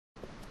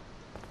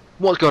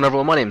What's going on,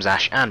 everyone? My name's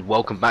Ash and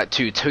welcome back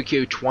to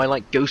Tokyo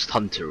Twilight Ghost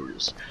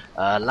Hunters.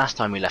 Last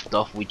time we left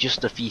off we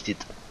just defeated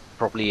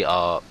probably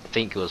I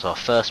think it was our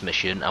first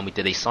mission, and we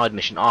did a side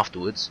mission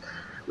afterwards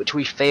which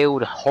we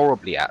failed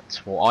horribly at,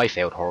 or I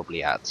failed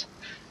horribly at.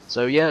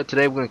 So yeah,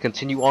 today we're going to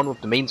continue on with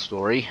the main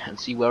story and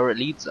see where it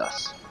leads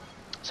us.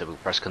 So we'll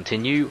press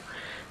continue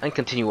and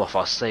continue off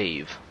our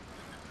save.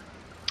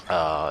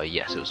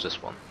 Yes, it was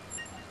this one.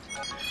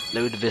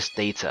 Load this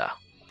data.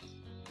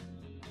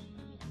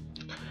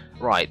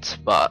 Right,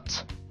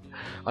 but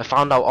I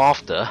found out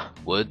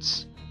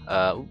afterwards.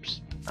 I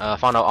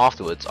found out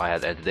afterwards I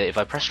had edited it. If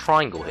I press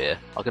triangle here,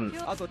 I can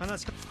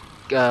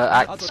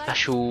act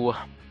special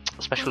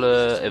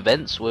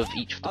events with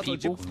each of the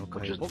people,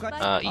 which is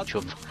each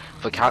of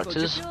the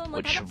characters,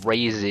 which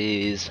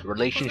raises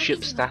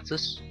relationship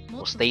status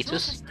or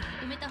status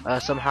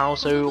somehow.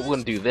 So we're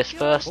gonna do this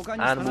first,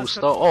 and we'll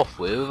start off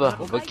with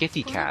the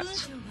kitty cat,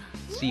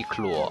 Sea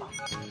Claw.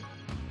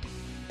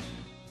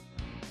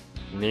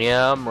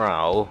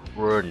 Meow.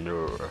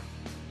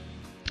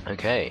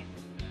 Okay.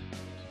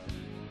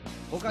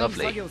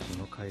 Lovely.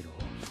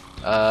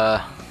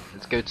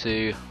 Let's go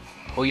to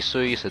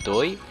Hoisui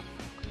Sadoi.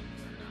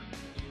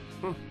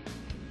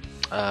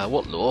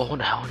 What law? What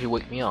the hell did you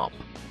wake me up?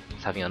 I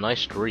was having a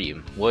nice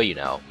dream. Were you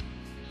now?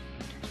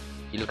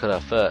 You look at her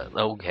first.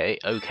 Okay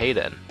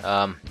then.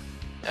 Are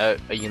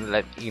you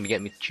gonna get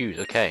me to choose?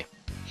 Okay.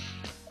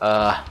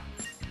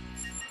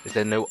 Is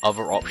there no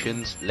other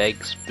options?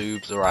 Legs,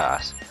 boobs, or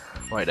ass?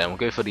 Right then, we'll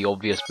go for the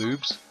obvious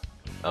boobs.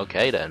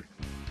 Okay then.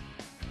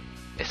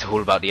 It's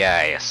all about the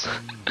ass.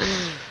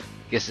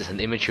 Guess it's an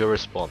immature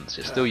response.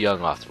 You're still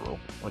young after all.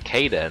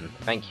 Okay then,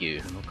 thank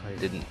you.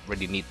 Didn't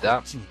really need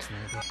that.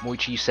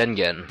 Moichi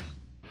Sengen.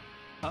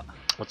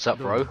 What's up,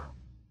 bro?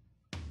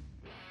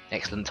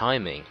 Excellent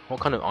timing. What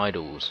kind of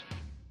idols?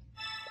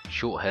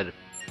 Short head,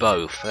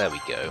 both. There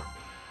we go.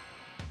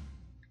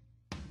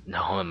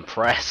 No, I'm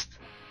impressed.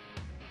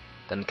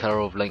 Then colour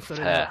of length of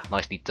hair.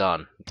 Nicely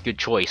done. Good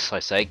choice, I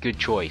say. Good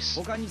choice.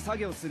 We go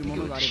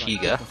with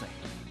Shiga.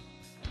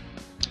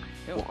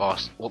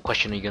 What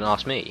question are you going to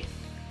ask me?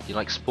 Do you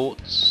like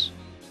sports?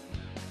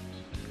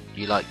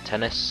 Do you like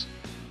tennis?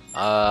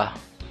 Yes,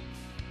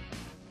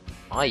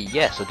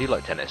 I do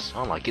like tennis.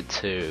 I like it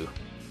too.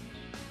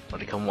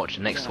 Want to come watch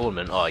the next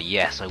tournament? Oh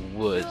yes, I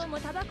would.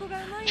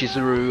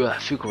 Chizuru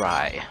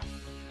Fukurai.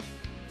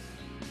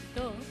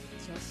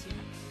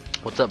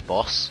 What's up,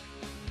 boss?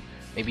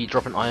 Maybe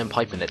drop an iron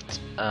pipe in it.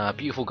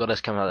 Beautiful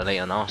goddess came out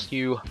later and asked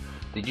you,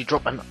 did you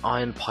drop an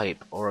iron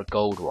pipe or a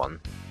gold one?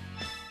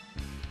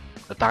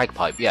 A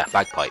bagpipe? Yeah,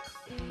 bagpipe.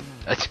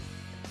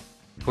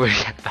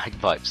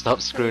 Bagpipe.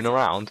 Stop screwing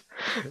around.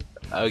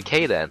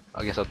 Okay then.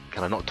 I guess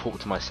can I not talk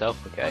to myself?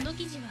 Okay.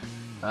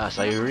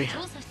 Sayuri.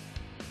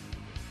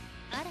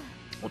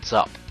 What's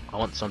up? I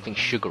want something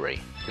sugary.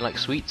 Do you like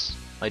sweets?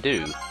 I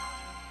do.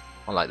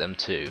 I like them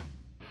too.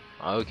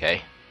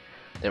 Okay.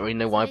 Don't really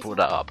know why I brought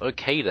that up.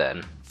 Okay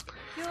then.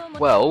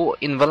 Well,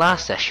 in the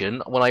last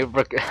session, when I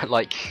released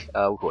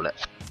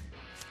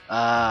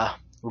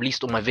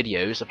all my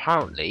videos,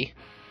 apparently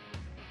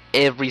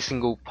every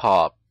single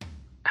part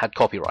had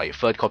copyright,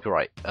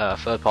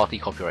 third-party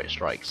copyright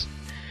strikes,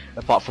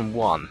 apart from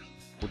one,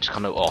 which is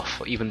kind of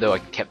off. Even though I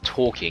kept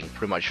talking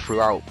pretty much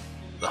throughout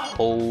the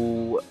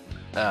whole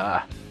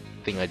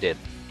thing I did,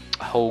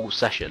 a whole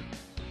session.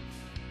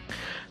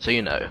 So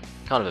you know,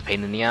 kind of a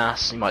pain in the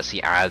ass. You might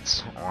see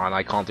ads, and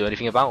I can't do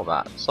anything about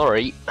that.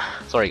 Sorry,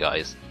 sorry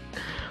guys.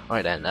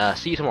 Alright then,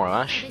 see you tomorrow,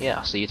 Ash. Yeah,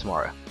 I'll see you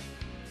tomorrow.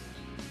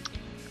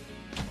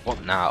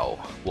 What now?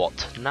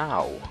 What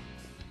now?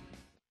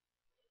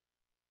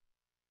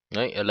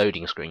 No, a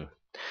loading screen.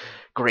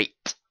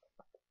 Great.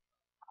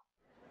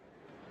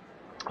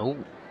 Oh,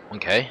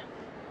 okay.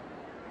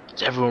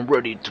 Is everyone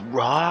ready to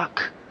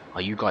rock?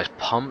 Are you guys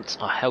pumped?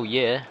 Oh, hell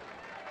yeah.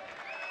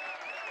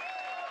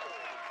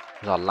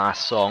 This is our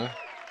last song.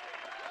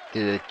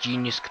 The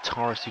genius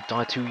guitarist who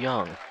died too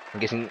young.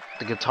 I'm guessing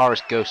the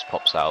guitarist ghost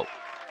pops out.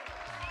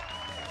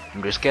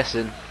 I'm just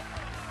guessing.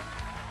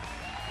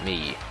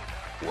 Me.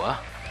 What?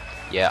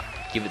 Yeah,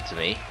 give it to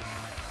me.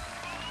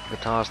 The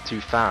guitar's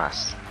too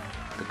fast.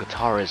 The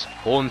guitar is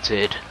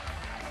haunted.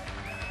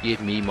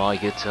 Give me my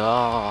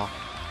guitar.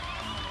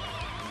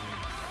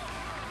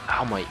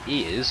 Ow, my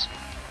ears.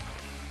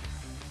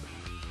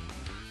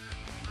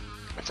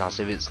 It's as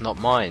if it's not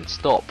mine.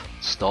 Stop.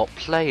 Stop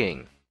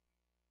playing.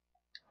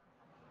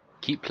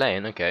 Keep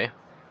playing, okay.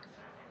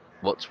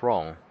 What's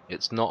wrong?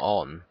 It's not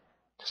on.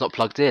 It's not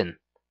plugged in.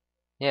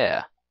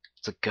 Yeah,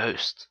 it's a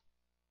ghost.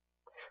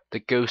 The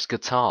ghost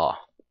guitar.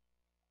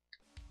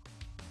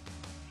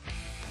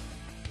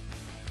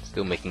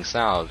 Still making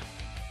sound.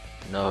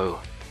 No,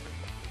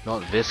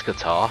 not this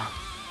guitar.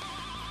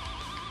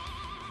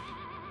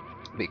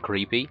 A bit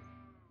creepy.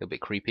 A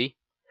bit creepy.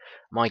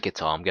 My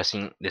guitar. I'm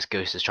guessing this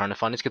ghost is trying to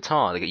find his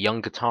guitar. Like a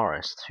young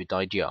guitarist who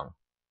died young.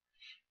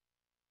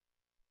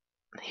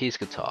 His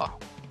guitar.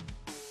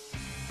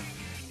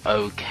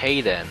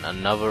 Okay then,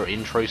 another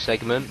intro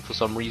segment for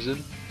some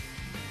reason.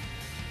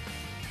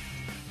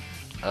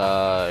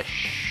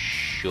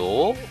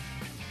 Sure.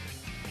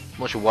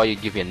 not sure why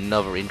you'd give me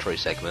another intro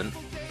segment.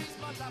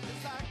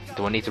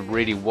 Do I need to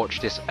really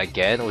watch this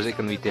again, or is it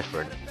going to be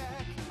different?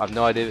 I've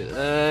no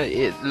idea.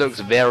 It looks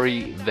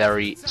very,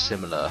 very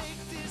similar.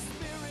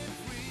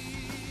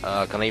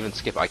 Can I even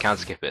skip it? I can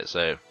skip it,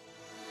 so...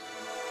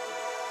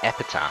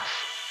 Epitaph.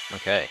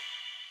 Okay.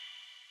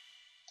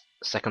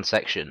 Second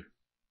section.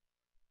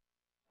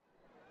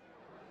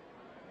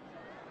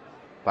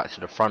 Back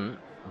to the front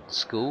of the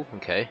school.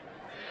 Okay.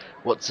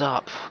 What's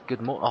up?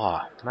 Good morning.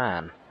 Oh,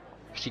 man.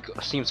 She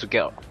seems to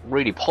get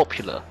really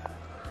popular.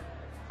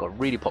 Got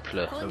really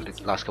popular over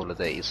the last couple of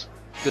days.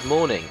 Good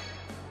morning.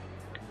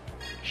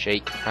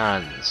 Shake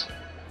hands.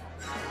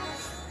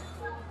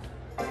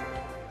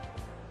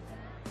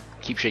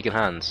 Keep shaking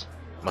hands.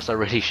 Must I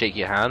really shake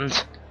your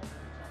hand?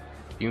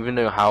 You even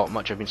know how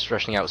much I've been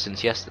stressing out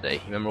since yesterday.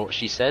 You remember what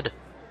she said?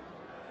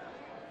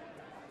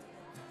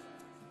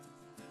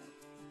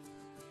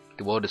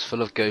 The world is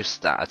full of ghosts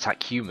that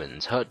attack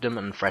humans, hurt them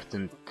and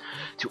threaten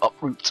to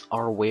uproot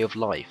our way of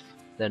life.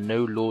 There are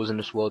no laws in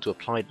this world to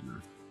apply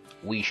them.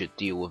 We should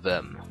deal with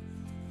them.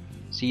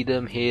 See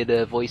them, hear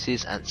their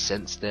voices and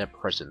sense their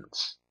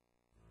presence.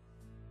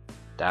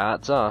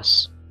 That's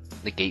us,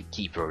 the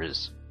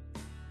gatekeepers.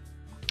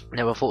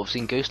 Never thought of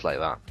seeing ghosts like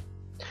that.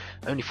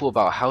 Only thought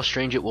about how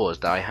strange it was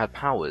that I had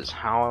powers,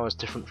 how I was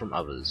different from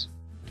others.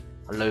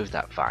 I loathed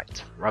that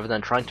fact. Rather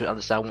than trying to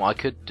understand what I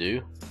could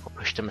do, I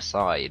pushed them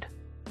aside.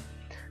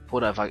 Thought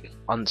that if I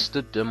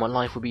understood them, my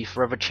life would be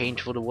forever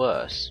changed for the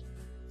worse.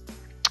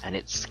 And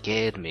it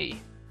scared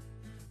me.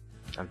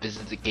 I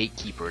visited the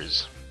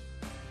gatekeepers.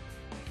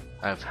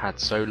 I've had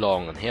so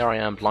long, and here I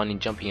am blindly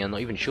jumping and not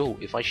even sure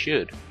if I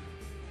should.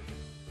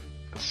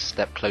 A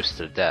step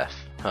closer to death.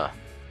 Huh.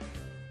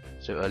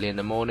 So early in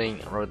the morning,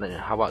 rather than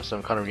how about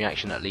some kind of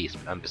reaction at least?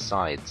 And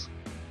besides,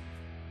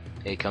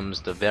 here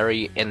comes the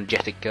very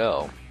energetic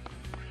girl.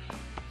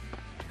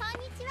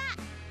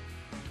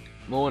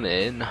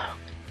 Morning.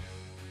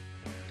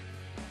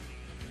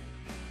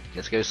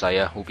 Let's go,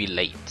 Saya. We'll be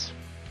late.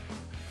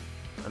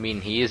 I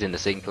mean, he is in the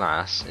same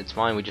class. It's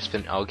fine. We just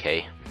finished.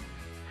 Okay.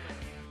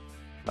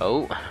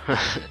 Oh.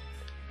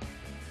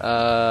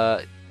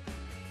 I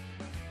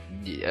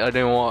don't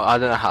know. I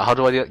don't know. How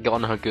do I get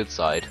on her good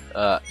side?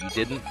 You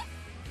didn't.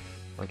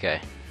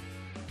 Okay.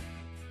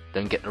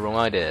 Don't get the wrong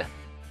idea.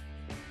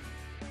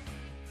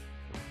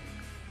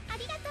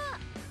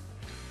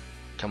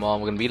 Come on,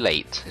 we're gonna be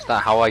late. Is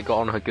that how I got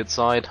on her good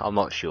side? I'm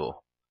not sure.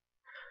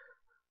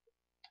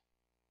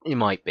 It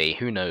might be.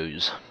 Who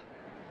knows?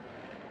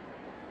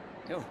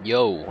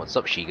 Yo, what's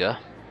up, Shiga?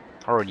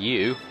 How are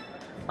you?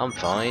 I'm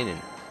fine.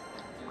 And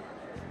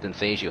didn't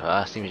phase you,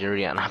 huh? Seems you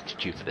really had an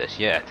aptitude for this.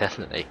 Yeah,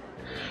 definitely.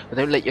 But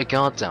don't let your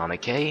guard down,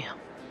 okay?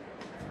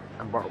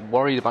 I'm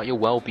worried about your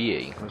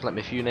well-being. Looks like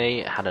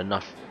Mifune had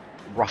enough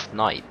rough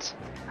night,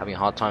 having a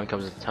hard time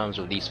coming to terms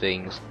with these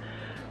things.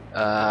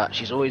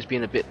 She's always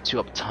been a bit too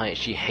uptight.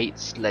 She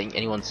hates letting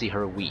anyone see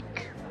her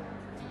weak.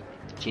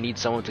 She needs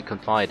someone to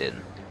confide in.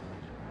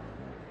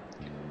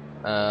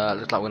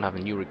 Looks like we're gonna have a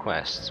new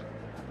request.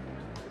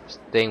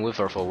 Staying with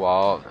her for a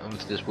while.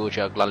 Into this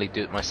wheelchair, I'll gladly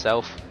do it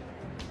myself.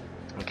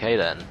 Okay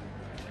then.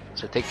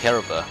 So take care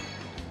of her.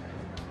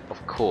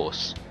 Of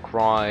course.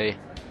 Cry.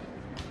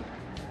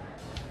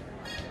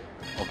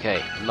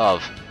 Okay,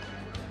 love.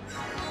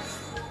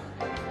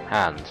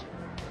 Hand.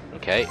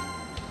 Okay.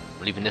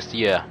 I'm leaving this to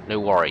you, no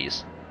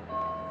worries.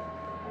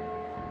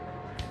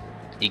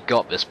 You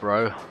got this,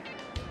 bro.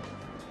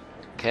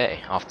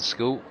 Okay, after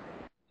school.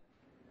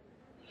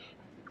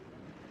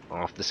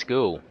 After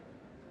school.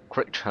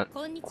 Quick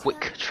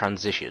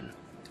transition.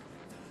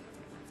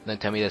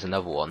 Don't tell me there's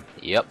another one.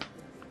 Yep.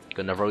 Got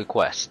another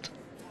request.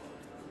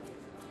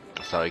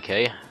 Is that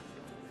okay?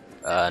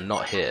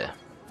 Not here.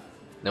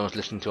 No one's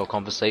listening to our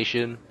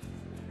conversation.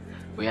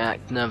 We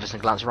act nervous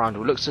and glance around.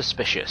 We look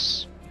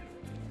suspicious.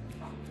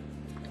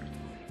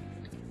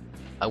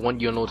 I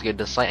want you and all to go to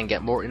the site and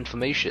get more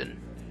information.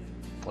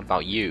 What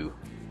about you?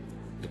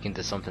 Look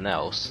into something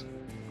else.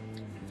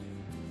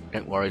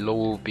 Don't worry, Law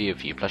will be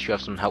with you. Plus you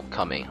have some help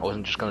coming. I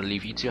wasn't just going to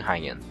leave you two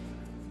hanging.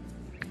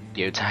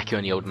 The otaku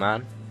and the old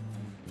man.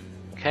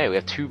 Okay, we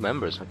have two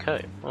members.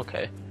 Okay,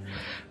 okay.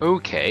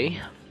 Okay.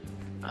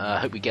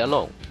 Hope we get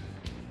along.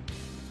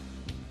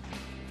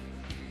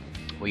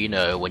 Well, you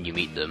know when you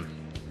meet them.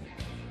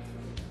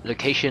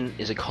 Location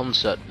is a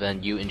concert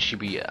venue in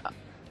Shibuya.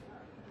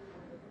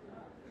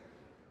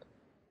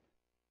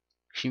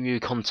 Shibuya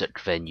concert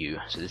venue.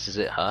 So this is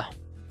it, huh?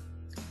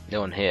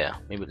 No one here.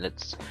 Maybe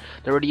let's...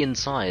 They're already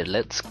inside.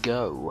 Let's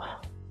go.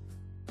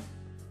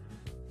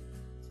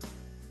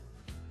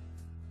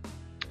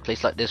 A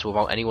place like this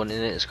without anyone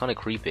in it is kind of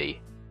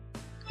creepy.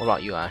 What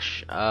about you,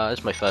 Ash?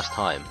 It's my first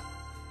time.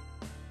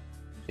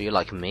 So you're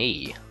like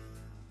me.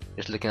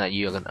 Just looking at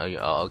you, I'm gonna,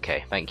 oh,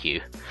 okay, thank you.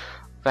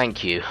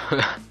 Thank you.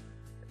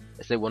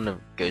 Is there one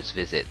of Ghost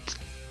visit?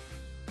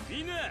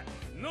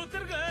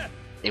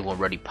 Everyone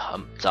already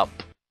pumped up.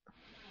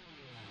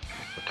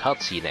 A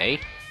cutscene, eh?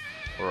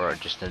 Or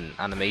just an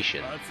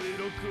animation?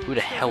 Who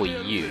the hell are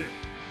you?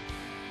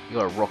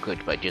 You're a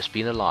rocket by just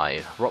being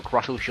alive. Rock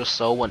rattles your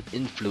soul and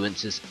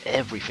influences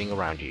everything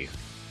around you.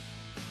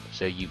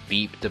 So you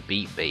beep the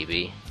beat,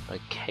 baby.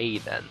 Okay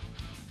then.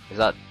 Is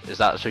that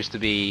supposed to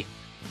be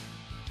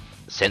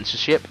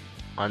censorship?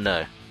 I don't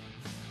know.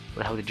 Where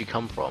the hell did you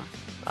come from?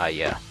 Ah,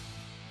 yeah.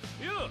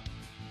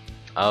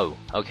 Oh,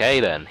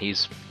 okay then.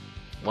 He's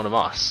one of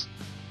us.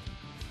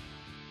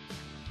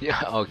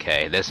 Yeah,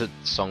 okay. There's a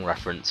song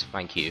reference.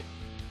 Thank you.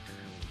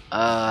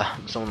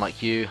 Someone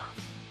like you.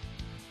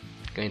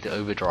 Going to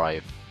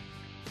overdrive.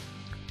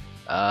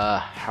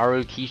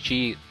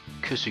 Harukichi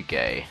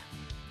Kusuge.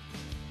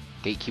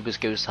 Gatekeeper's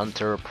Ghost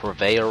Hunter,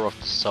 Purveyor of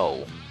the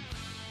Soul.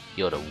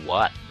 You're the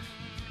what?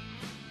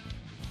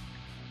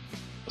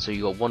 So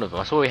you got one of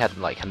them. I saw we had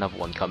like another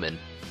one come in.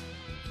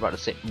 Right, the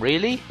same.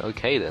 Really?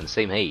 Okay then,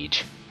 same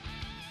age.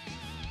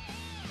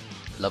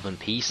 Love and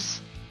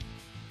peace.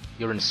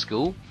 You're in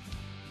school?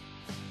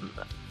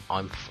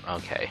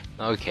 Okay.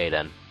 Okay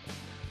then.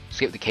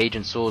 Escape the cage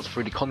and soars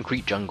through the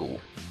concrete jungle.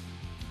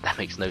 That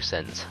makes no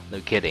sense.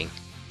 No kidding.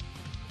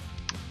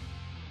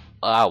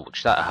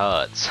 Ouch, that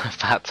hurts.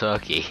 Fat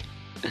turkey.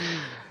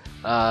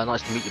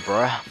 Nice to meet you,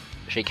 bruh.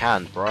 Shake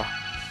hands, bruh.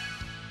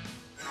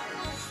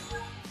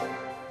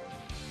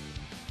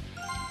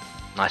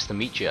 Nice to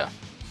meet you.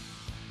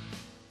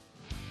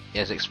 He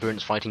has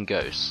experience fighting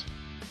ghosts.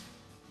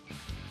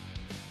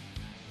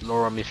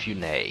 Sayuri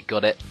Mifune.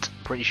 Got it.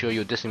 Pretty sure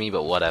you're dissing me,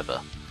 but whatever.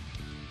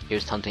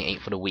 Ghost hunting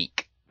ain't for the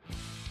weak.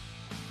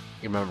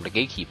 You remember the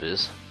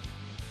gatekeepers?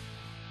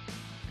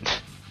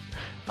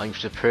 I'm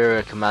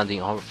superior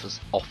commanding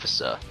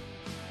officer.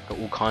 Got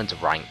all kinds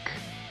of rank.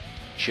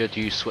 Sure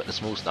do sweat the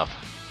small stuff.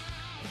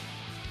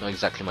 Not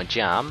exactly my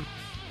jam.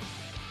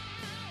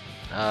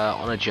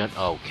 On a journey.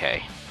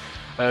 Okay.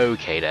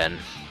 Okay then.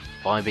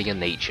 Vibing in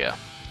nature.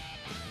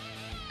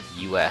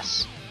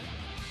 US.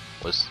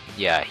 Was.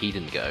 Yeah, he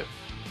didn't go.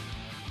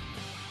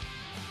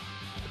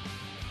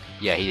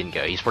 Yeah, he didn't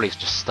go. He's probably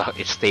just stuck.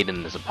 It stayed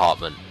in his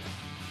apartment.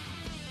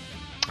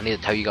 I need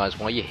to tell you guys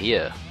why you're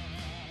here.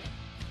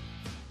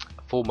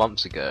 4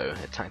 months ago,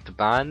 attacked the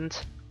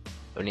band.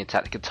 Only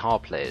attacked the guitar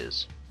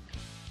players.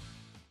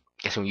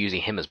 Guess I'm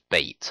using him as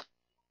bait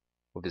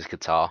with his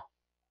guitar.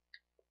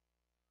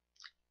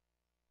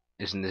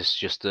 Isn't this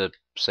just the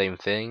same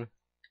thing?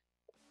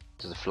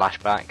 Does a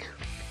flashback?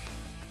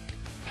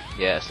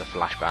 Yeah, it's a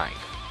flashback.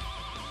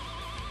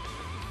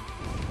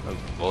 Oh,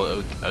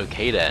 well,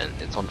 okay then,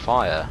 it's on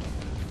fire.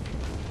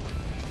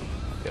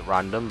 Bit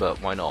random,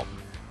 but why not?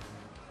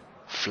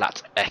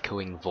 Flat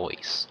echoing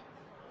voice.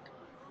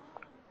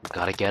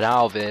 Gotta get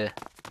out of here.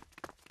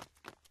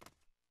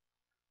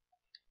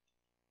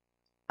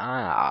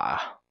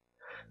 Ah.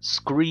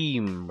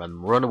 Scream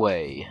and run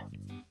away.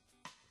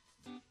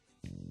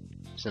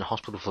 He's in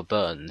hospital for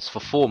burns for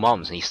 4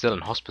 months and he's still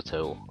in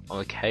hospital.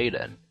 Okay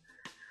then.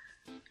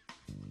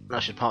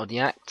 That's just part of the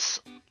acts.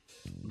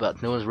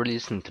 But no one's really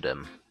listening to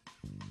them.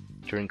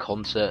 During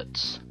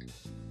concerts,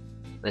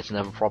 there's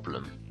another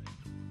problem.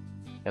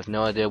 You have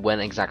no idea when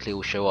exactly it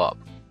will show up.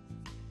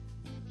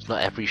 It's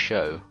not every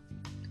show.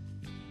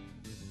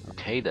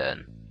 Okay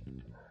then.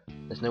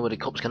 There's nowhere the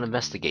cops can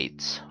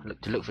investigate.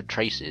 Look for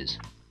traces.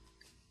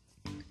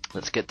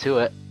 Let's get to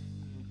it.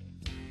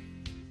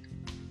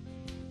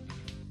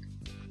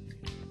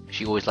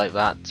 She always like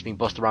that. It's being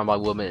bossed around by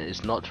women.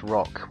 It's not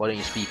rock. Why don't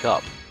you speak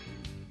up?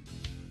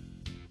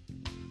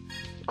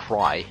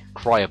 Cry.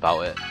 Cry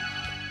about it.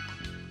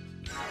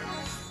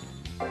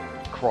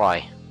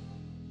 Cry.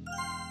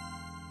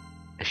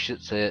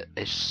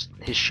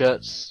 His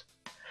shirts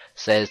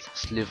says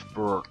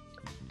Slivbur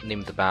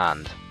named the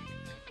band.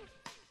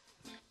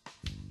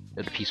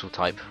 They're the peaceful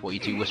type. What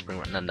you do whispering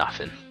right now?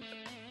 Nothing.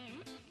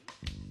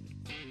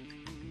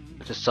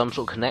 There's some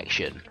sort of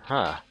connection.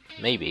 Huh.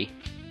 Maybe.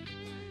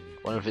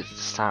 Wonder if it's the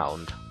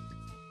sound.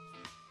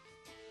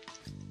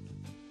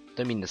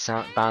 Don't mean the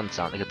sound, band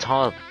sound. The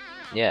guitar.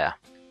 Yeah.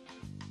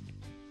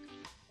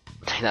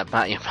 Take that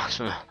back.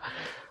 The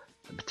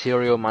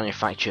material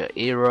manufacture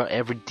era.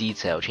 Every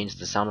detail changes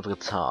the sound of a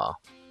guitar.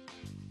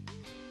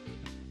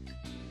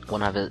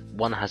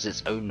 One has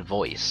its own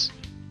voice.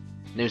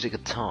 Music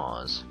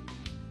guitars.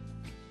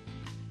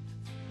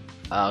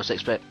 I was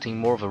expecting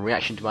more of a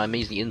reaction to my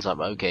amazing insight,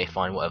 but okay,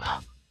 fine, whatever.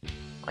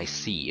 I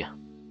see.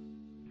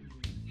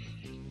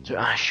 So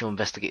Ash will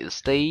investigate the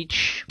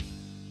stage.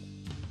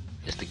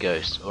 It's the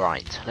ghost.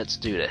 Alright, let's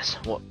do this.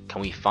 What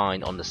can we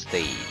find on the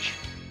stage?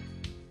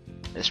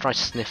 Let's try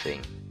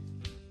sniffing.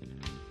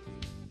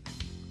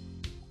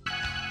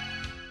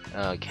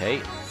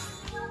 Okay.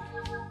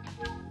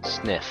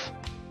 Sniff.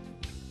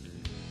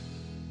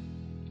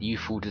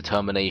 Youthful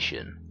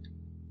determination.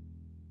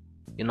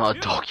 You're not a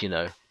dog, you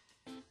know.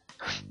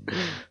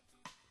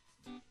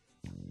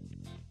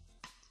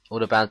 All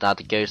the bands had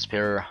the ghost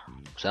appear,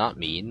 so that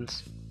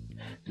means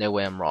no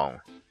way I'm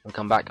wrong. We'll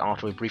come back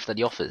after we briefed at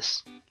the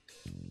office.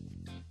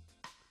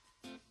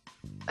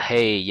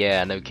 Hey,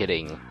 yeah, no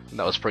kidding.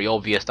 That was pretty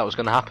obvious that was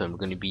going to happen. We're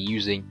going to be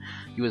using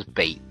you as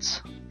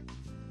bait.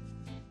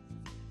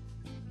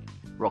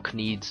 Rock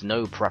needs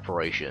no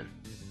preparation.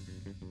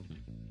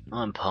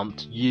 I'm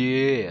pumped,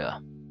 yeah.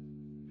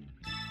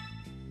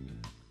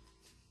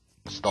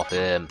 Stop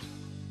him.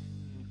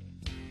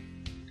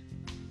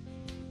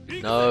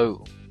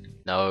 No.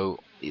 No.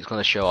 He's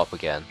gonna show up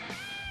again.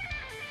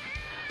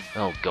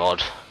 Oh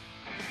god.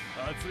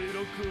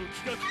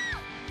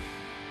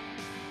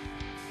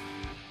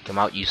 Come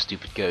out, you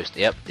stupid ghost.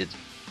 Yep,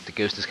 the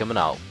ghost is coming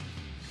out.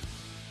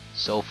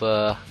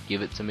 Sulfur,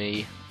 give it to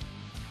me.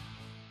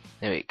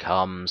 There it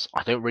comes.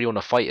 I don't really want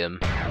to fight him.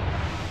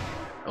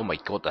 Oh my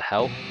god, the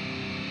hell?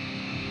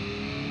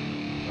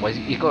 Why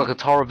he's got a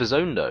guitar of his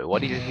own though. Why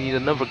do you need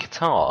another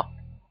guitar?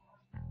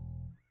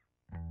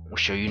 I'll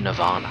show you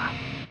Nirvana.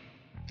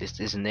 This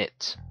isn't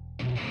it.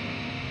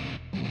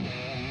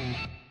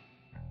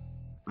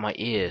 My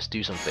ears,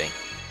 do something.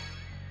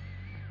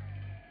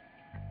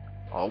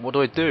 Oh, what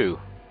do I do?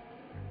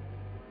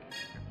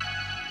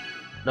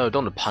 No,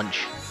 don't want to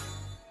punch.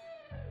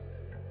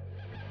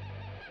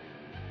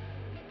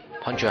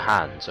 Punch your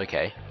hands,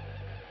 okay.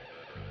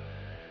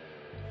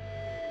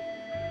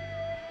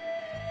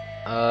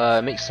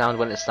 It makes sound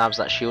when it stabs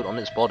that shield on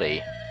its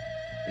body.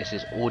 This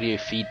is audio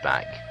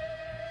feedback.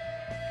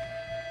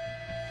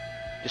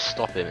 Just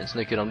stop him, it's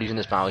no good, I'm losing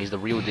this battle, he's the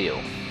real deal.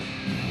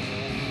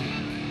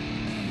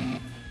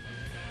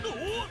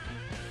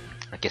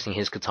 I'm guessing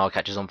his guitar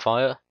catches on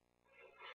fire.